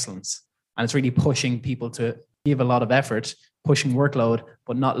culture of excellence. And it's really pushing people to give a lot of effort, pushing workload,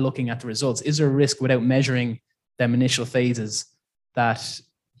 but not looking at the results. Is there a risk without measuring them initial phases that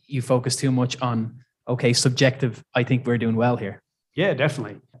you focus too much on, okay, subjective, I think we're doing well here? Yeah,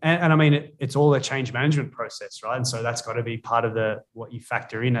 definitely. And I mean, it's all a change management process, right? And so that's got to be part of what you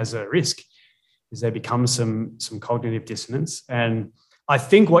factor in as a risk, is there becomes some cognitive dissonance. And I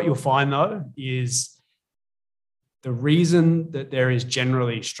think what you'll find, though, is the reason that there is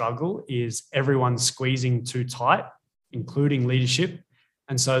generally struggle is everyone's squeezing too tight, including leadership.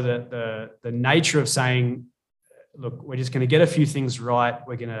 And so the nature of saying, look, we're just going to get a few things right,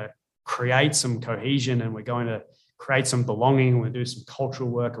 we're going to create some cohesion and we're going to create some belonging, we're going to do some cultural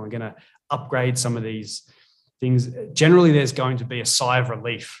work and we're going to upgrade some of these things. Generally, there's going to be a sigh of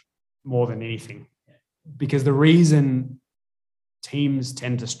relief more than anything. Because the reason teams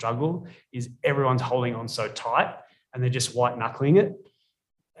tend to struggle is everyone's holding on so tight and they're just white knuckling it.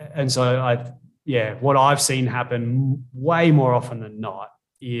 And so what I've seen happen way more often than not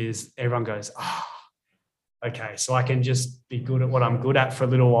is everyone goes, okay, so I can just be good at what I'm good at for a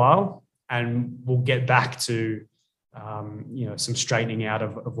little while and we'll get back to some straightening out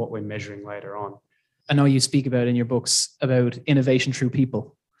of what we're measuring later on. I know you speak about in your books about innovation through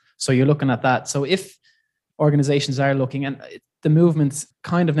people. So you're looking at that. So if organizations are looking, and the movement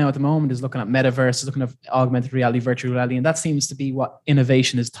kind of now at the moment is looking at metaverse, is looking at augmented reality, virtual reality, and that seems to be what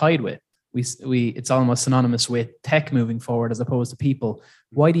innovation is tied with. It's almost synonymous with tech moving forward as opposed to people.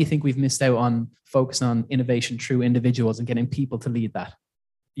 Why do you think we've missed out on focusing on innovation through individuals and getting people to lead that?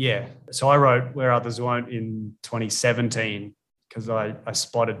 Yeah. So I wrote Where Others Won't in 2017 because I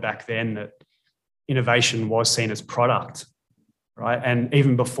spotted back then that innovation was seen as product, right? And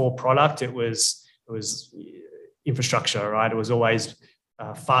even before product, it was infrastructure, right? It was always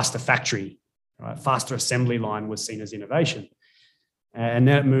faster factory, right? Faster assembly line was seen as innovation. And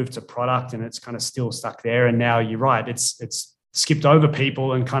then it moved to product, and it's kind of still stuck there. And now you're right, it's skipped over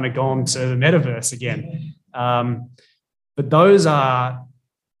people and kind of gone to the metaverse again. But those are,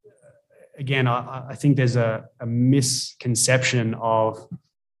 again, I think there's a misconception of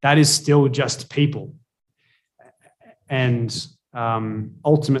that is still just people. And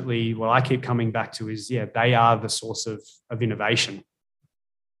ultimately, what I keep coming back to is, they are the source of innovation.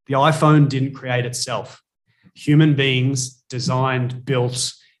 The iPhone didn't create itself. Human beings designed,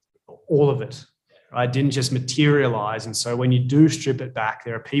 built all of it, right? Didn't just materialize. And so when you do strip it back,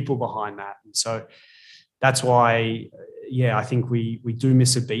 there are people behind that. And so that's why, I think we do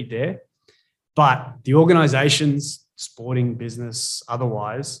miss a beat there. But the organizations, sporting, business,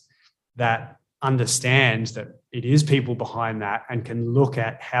 otherwise, that understand that it is people behind that and can look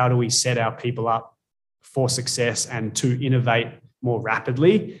at how do we set our people up for success and to innovate more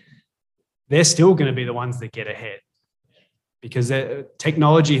rapidly, they're still going to be the ones that get ahead, because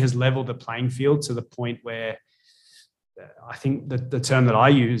technology has leveled the playing field to the point where I think that the term that I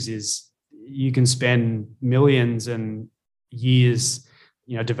use is you can spend millions and years,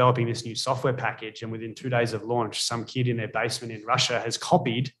 developing this new software package, and within 2 days of launch, some kid in their basement in Russia has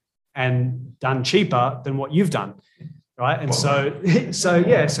copied and done cheaper than what you've done, right? And so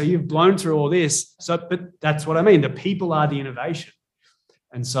you've blown through all this. But that's what I mean. The people are the innovation.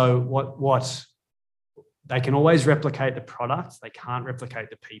 And so what they can always replicate the product, they can't replicate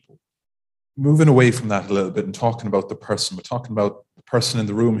the people. Moving away from that a little bit and talking about the person, we're talking about the person in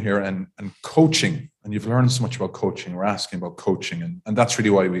the room here and coaching. And you've learned so much about coaching. We're asking about coaching. And that's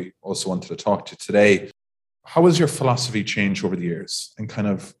really why we also wanted to talk to you today. How has your philosophy changed over the years? And kind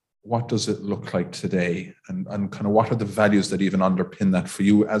of what does it look like today? And kind of what are the values that even underpin that for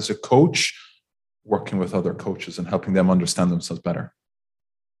you as a coach, working with other coaches and helping them understand themselves better?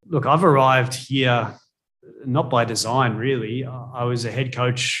 Look, I've arrived here not by design, really. I was a head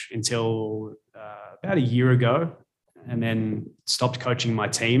coach until about a year ago, and then stopped coaching my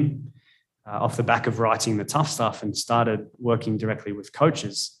team off the back of writing The Tough Stuff and started working directly with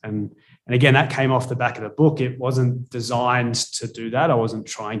coaches. And again, that came off the back of the book. It wasn't designed to do that. I wasn't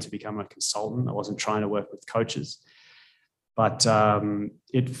trying to become a consultant. I wasn't trying to work with coaches. But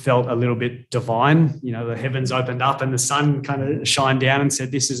it felt a little bit divine. The heavens opened up and the sun kind of shined down and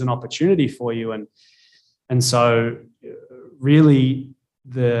said, this is an opportunity for you. And so really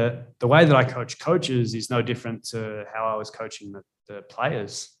the way that I coach coaches is no different to how I was coaching the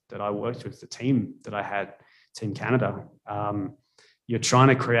players that I worked with, the team that I had, Team Canada. You're trying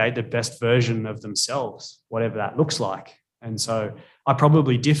to create the best version of themselves, whatever that looks like. And so I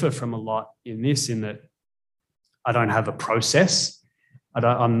probably differ from a lot in that I don't have a process.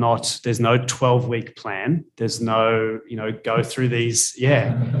 There's no 12-week plan. There's no, go through these.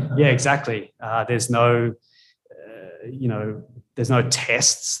 Yeah, exactly. There's no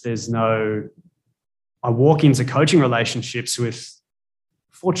tests. I walk into coaching relationships with,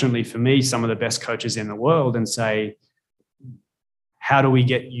 fortunately for me, some of the best coaches in the world and say, how do we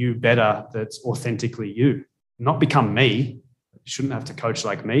get you better that's authentically you? Not become me. You shouldn't have to coach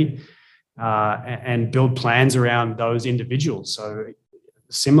like me. And build plans around those individuals. So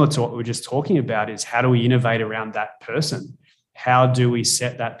similar to what we were just talking about is how do we innovate around that person? How do we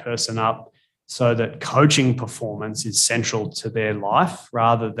set that person up so that coaching performance is central to their life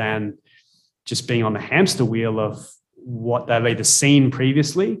rather than just being on the hamster wheel of what they've either seen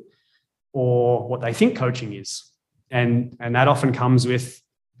previously or what they think coaching is. And that often comes with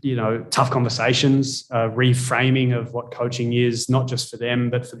tough conversations, reframing of what coaching is, not just for them,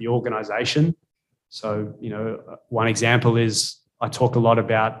 but for the organization. So, one example is I talk a lot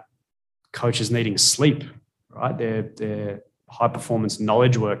about coaches needing sleep, right? They're high performance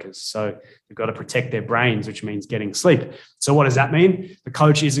knowledge workers. So they've got to protect their brains, which means getting sleep. So what does that mean? The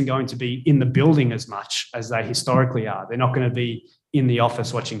coach isn't going to be in the building as much as they historically are. They're not going to be in the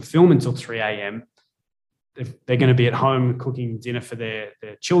office watching film until 3 a.m. They're going to be at home cooking dinner for their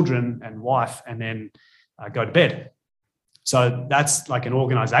children and wife and then go to bed. So that's like an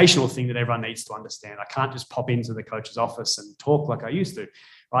organizational thing that everyone needs to understand. I can't just pop into the coach's office and talk like I used to.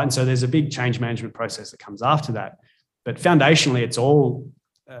 right? And so there's a big change management process that comes after that. But foundationally, it's all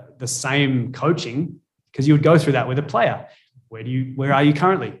the same coaching, because you would go through that with a player. Where are you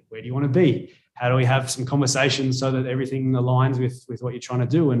currently? Where do you want to be? How do we have some conversations so that everything aligns with what you're trying to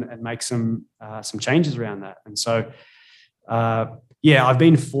do, and make some changes around that? And so, I've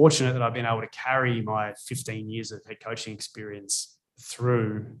been fortunate that I've been able to carry my 15 years of head coaching experience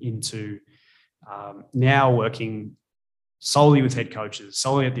through into now working solely with head coaches,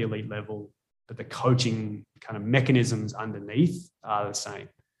 solely at the elite level, but the coaching kind of mechanisms underneath are the same.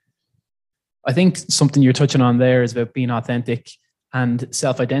 I think something you're touching on there is about being authentic and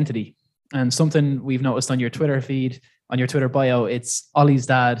self-identity. And something we've noticed on your Twitter feed, on your Twitter bio, it's Ollie's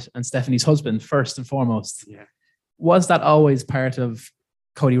dad and Stephanie's husband, first and foremost. Yeah. Was that always part of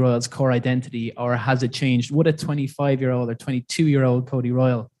Cody Royle's core identity, or has it changed? Would a 25-year-old or 22-year-old Cody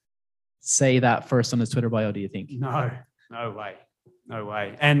Royle say that first on his Twitter bio, do you think? No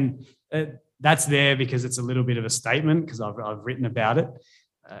way. And that's there because it's a little bit of a statement, because I've written about it.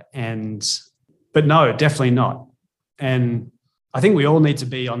 But no, definitely not. And I think we all need to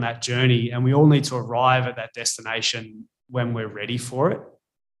be on that journey, and we all need to arrive at that destination when we're ready for it.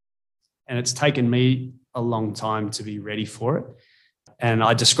 And it's taken me a long time to be ready for it. And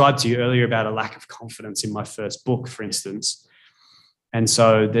I described to you earlier about a lack of confidence in my first book, for instance. And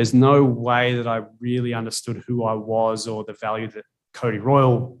so there's no way that I really understood who I was or the value that Cody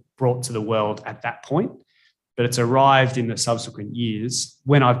Royle brought to the world at that point. But it's arrived in the subsequent years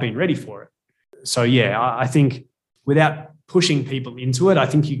when I've been ready for it. So, I think without pushing people into it, I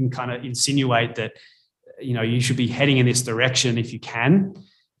think you can kind of insinuate that, you should be heading in this direction if you can,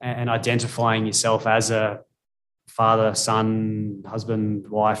 and identifying yourself as a father, son, husband,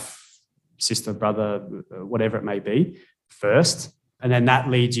 wife, sister, brother, whatever it may be first. And then that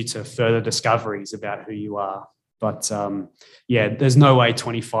leads you to further discoveries about who you are. But there's no way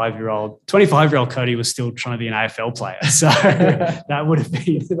 25-year-old Cody was still trying to be an AFL player. So that would have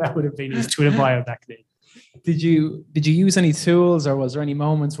been his Twitter bio back then. Did you use any tools, or was there any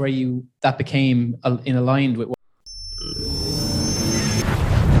moments where that became in aligned with?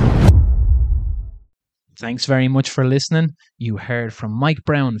 Thanks very much for listening. You heard from Mike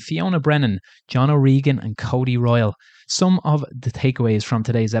Brown, Fiona Brennan, John O'Regan, and Cody Royle. Some of the takeaways from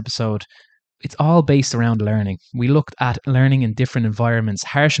today's episode. It's all based around learning. We looked at learning in different environments,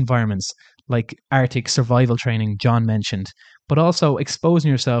 harsh environments like Arctic survival training John mentioned, but also exposing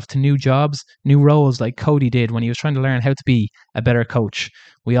yourself to new jobs, new roles like Cody did when he was trying to learn how to be a better coach.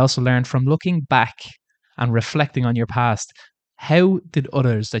 We also learned from looking back and reflecting on your past. How did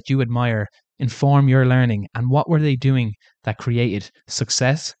others that you admire inform your learning, and what were they doing that created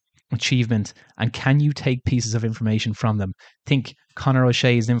success, achievement, and can you take pieces of information from them? Think Conor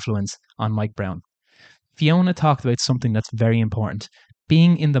O'Shea's influence on Mike Brown. Fiona talked about something that's very important,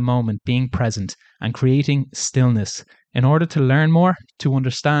 being in the moment, being present, and creating stillness in order to learn more, to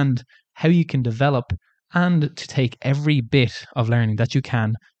understand how you can develop, and to take every bit of learning that you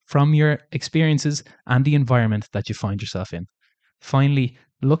can from your experiences and the environment that you find yourself in. Finally,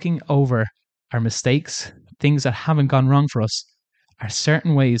 looking over our mistakes, things that haven't gone wrong for us, are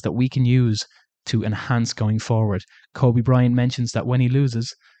certain ways that we can use to enhance going forward. Kobe Bryant mentions that when he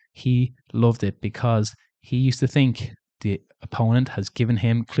loses, he loved it because he used to think the opponent has given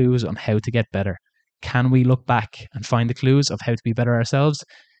him clues on how to get better. Can we look back and find the clues of how to be better ourselves?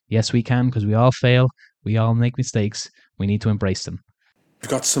 Yes, we can, because we all fail. We all make mistakes. We need to embrace them.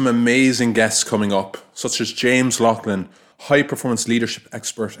 We've got some amazing guests coming up, such as James Loughlin, high-performance leadership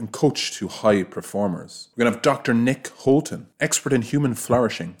expert and coach to high performers. We're going to have Dr. Nick Holton, expert in human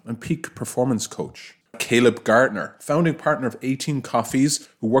flourishing and peak performance coach. Caleb Gardner, founding partner of 18 Coffees,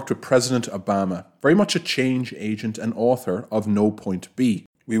 who worked with President Obama, very much a change agent and author of No Point B.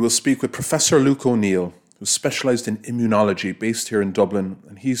 We will speak with Professor Luke O'Neill, who specialised in immunology based here in Dublin,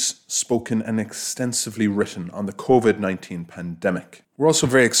 and he's spoken and extensively written on the COVID-19 pandemic. We're also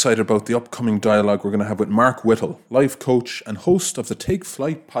very excited about the upcoming dialogue we're going to have with Mark Whittle, life coach and host of the Take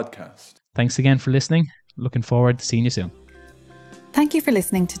Flight podcast. Thanks again for listening. Looking forward to seeing you soon. Thank you for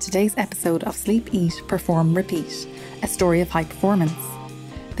listening to today's episode of Sleep, Eat, Perform, Repeat, a story of high performance.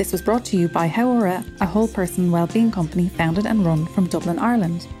 This was brought to you by Hauora, a whole person wellbeing company founded and run from Dublin,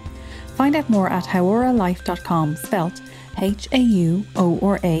 Ireland. Find out more at hauoralife.com, spelt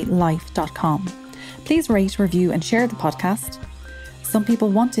HAUORA life.com. Please rate, review and share the podcast. Some people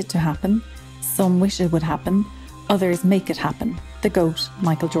want it to happen, some wish it would happen, others make it happen. The GOAT,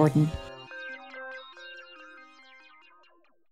 Michael Jordan.